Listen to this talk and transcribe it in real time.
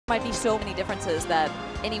might be so many differences that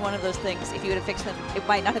any one of those things, if you would have fixed them, it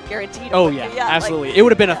might not have guaranteed. Oh yeah, absolutely. Like, it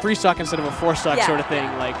would have been a 3-stock instead of a 4-stock sort of thing.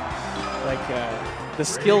 Like the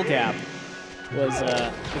skill gap was.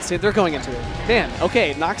 Let's see, they're going into it. Man,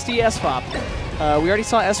 okay, NoxD SFOP. We already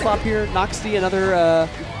saw SFOP here. NoxD,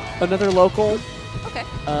 another local. Okay.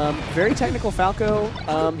 Very technical Falco.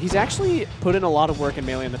 He's actually put in a lot of work in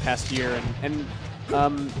Melee in the past year, and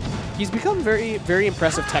he's become very, very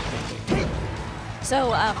impressive technically.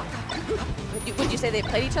 So, would you say they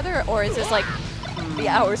played each other, or is this like the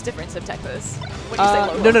hours difference of Texas? When you say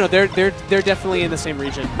local? No. They're definitely in the same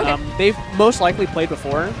region. Okay. They've most likely played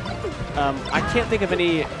before. I can't think of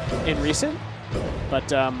any in recent, but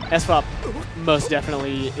SFOP most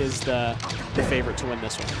definitely is the favorite to win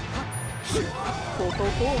this one. Cool.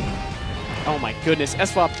 Oh my goodness,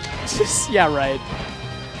 SFOP. Yeah, right.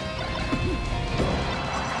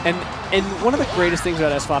 And one of the greatest things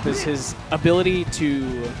about SFOP is his ability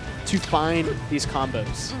to find these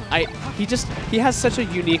combos. He has such a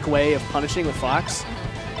unique way of punishing with Fox.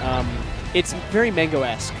 It's very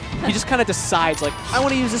Mango-esque. He just kind of decides, like, I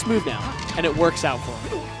want to use this move now, and it works out for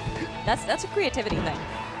him. That's a creativity thing.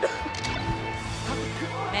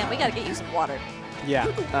 Man, we gotta get you some water. Yeah.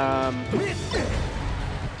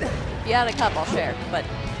 If you had a cup, I'll share, but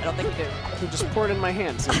I don't think you do. I'll just pour it in my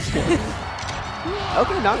hand. So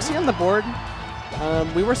okay, NoxD on the board.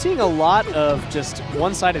 We were seeing a lot of just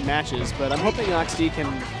one-sided matches, but I'm hoping NoxD can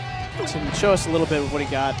show us a little bit of what he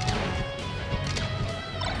got.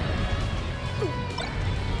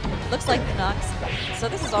 Looks like Nox. So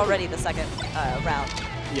this is already the second round.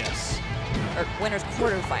 Yes. Or winners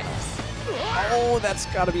quarterfinals. Oh, that's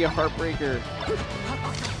got to be a heartbreaker.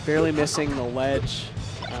 Barely missing the ledge.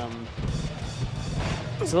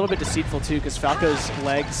 It's a little bit deceitful too, because Falco's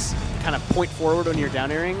legs kind of point forward when you're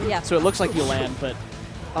down airing. Yeah. So it looks like you land, but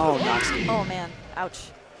oh, NoxD. Oh man,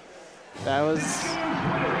 ouch. That was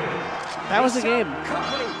a game.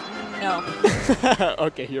 No.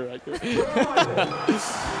 Okay, you're right.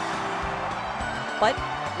 But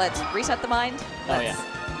let's reset the mind. Let's,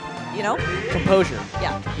 you know? Composure.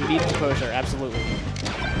 Yeah. You need composure, absolutely.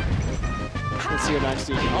 Let's see what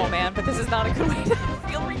NoxD can do. Oh man, but this is not a good way to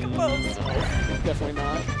feel recomposed. Definitely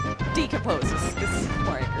not. Decompose is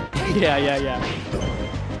more accurate. Yeah.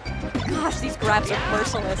 Gosh, these grabs are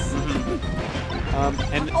merciless.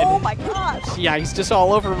 And oh my gosh. Yeah, he's just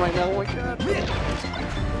all over him right now. Oh my god.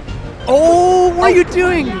 Oh, what are you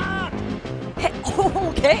doing? Hey,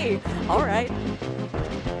 okay. All right.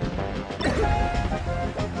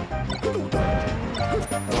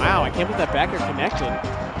 Wow, I can't believe that back air connected.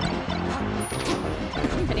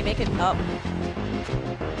 Can he make it up?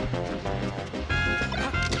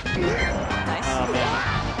 Nice. Oh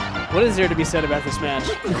man. What is there to be said about this match,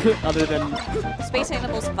 other than space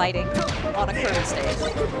animals fighting on a curved stage?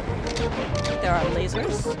 There are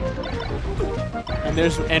lasers. And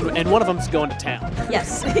there's and one of them's going to town.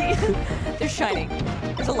 Yes. They're shining.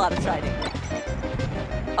 There's a lot of shining.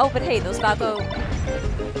 Oh, but hey, those Falco.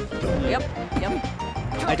 Yep.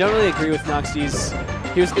 I don't really agree with NoxD's.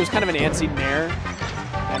 It was kind of an antsy nair,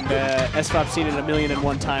 and SFOP's seen it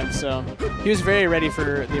 1,000,001 times, so he was very ready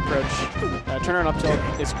for the approach. Turn up tilt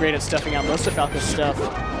is great at stuffing out most of Falco's stuff.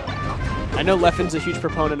 I know Leffen's a huge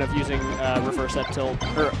proponent of using reverse up tilt,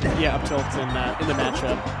 or up tilt in the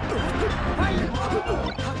matchup.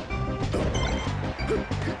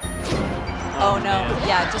 Oh no! Man.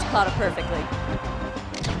 Yeah, just caught it perfectly.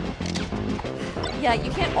 Yeah,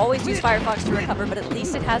 you can't always use Firefox to recover, but at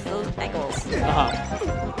least it has those angles.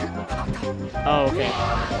 Oh, okay.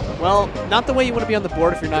 Well, not the way you want to be on the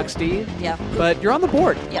board if you're NoxD. Yeah. But you're on the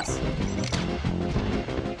board. Yes.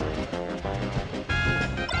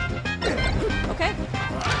 Okay.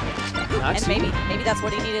 NoxD. And maybe that's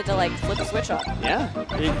what he needed to like flip the switch on. Yeah.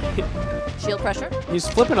 Shield pressure. He's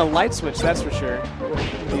flipping a light switch, that's for sure.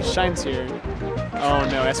 He shines here. Oh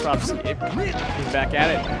no, SFOP's he's back at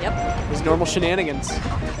it. Yep. His normal shenanigans.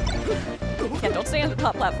 Yeah, don't stay on the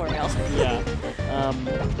top platform, y'all. Yeah.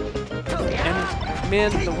 And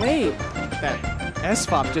man, the way that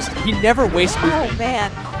SFOP he never wastes movement. Oh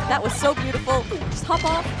man, that was so beautiful. Just hop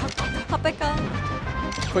off, hop back on.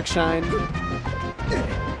 Quick shine.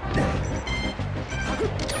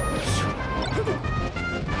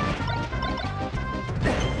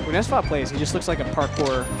 When SFOP plays, he just looks like a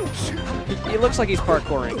parkour. He looks like he's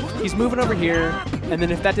parkouring. He's moving over here, and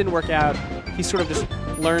then if that didn't work out, he sort of just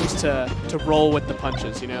learns to roll with the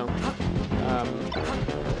punches, you know?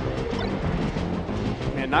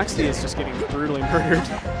 Man, NoxD is just getting brutally murdered.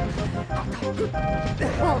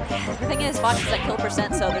 Well, the thing is, Fox is at kill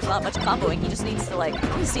percent, so there's not much comboing. He just needs to like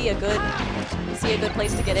see a good see a good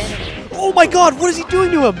place to get in. And Oh my God! What is he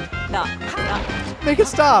doing to him? no. Make it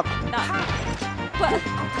stop. What?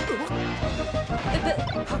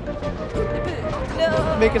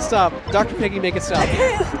 No. Make it stop. Dr. Piggy, make it stop.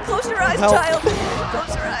 Close your eyes, Help. child.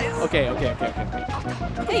 Close your eyes. Okay.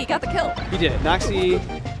 Hey, you got the kill. He did it.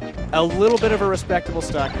 NoxD, a little bit of a respectable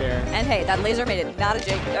stock there. And hey, that laser made it not a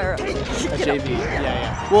J. Or, A JV.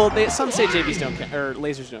 Yeah. Well, some say JVs don't count, or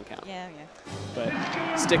lasers don't count. Yeah. But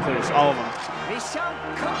sticklers, all of them.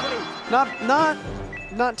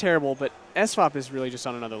 Not terrible, but SFOP is really just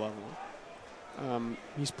on another level.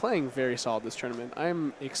 He's playing very solid this tournament.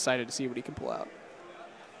 I'm excited to see what he can pull out.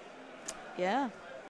 Yeah.